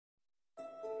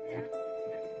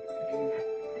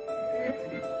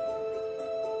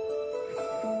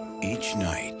Each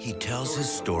night, he tells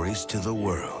his stories to the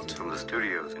world. From the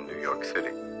studios in New York City.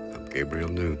 I'm Gabriel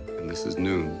Noon, and this is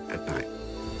Noon at Night.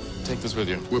 Take this with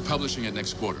you. We're publishing it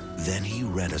next quarter. Then he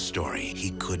read a story he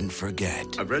couldn't forget.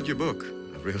 I've read your book.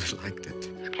 I really liked it.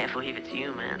 Just can't believe it's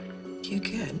you, man. You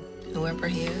could, whoever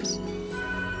he is.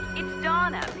 It's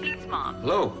Donna, Pete's mom.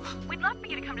 Hello. We'd love for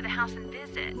you to come to the house and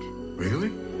visit. Really?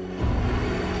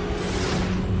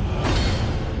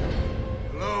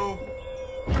 Hello?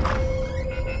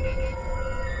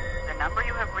 The number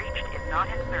you have reached is not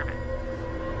in service.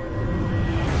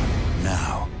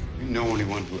 Now, You know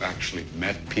anyone who actually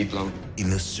met Pete Logan? in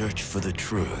the search for the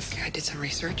truth, I did some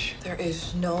research. There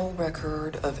is no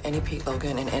record of any Pete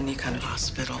Logan in any kind of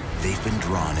hospital. they've been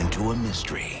drawn into a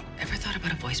mystery Ever thought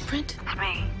about a voice print? It's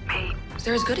me, Pete.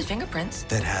 They're as good as fingerprints.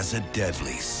 that has a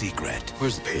deadly secret.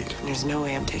 Where's Pete? There's no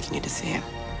way I'm taking you to see him.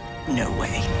 No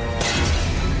way.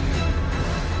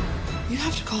 You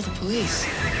have to call the police.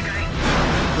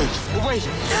 Wait.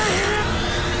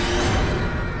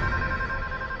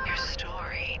 Your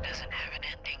story doesn't have an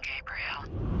ending, Gabriel.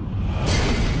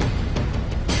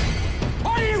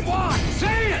 What do you want?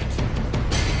 Say it!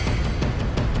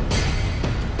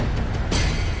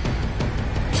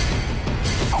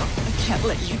 I can't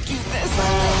let you do this.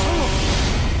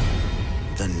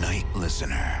 The Night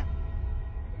Listener.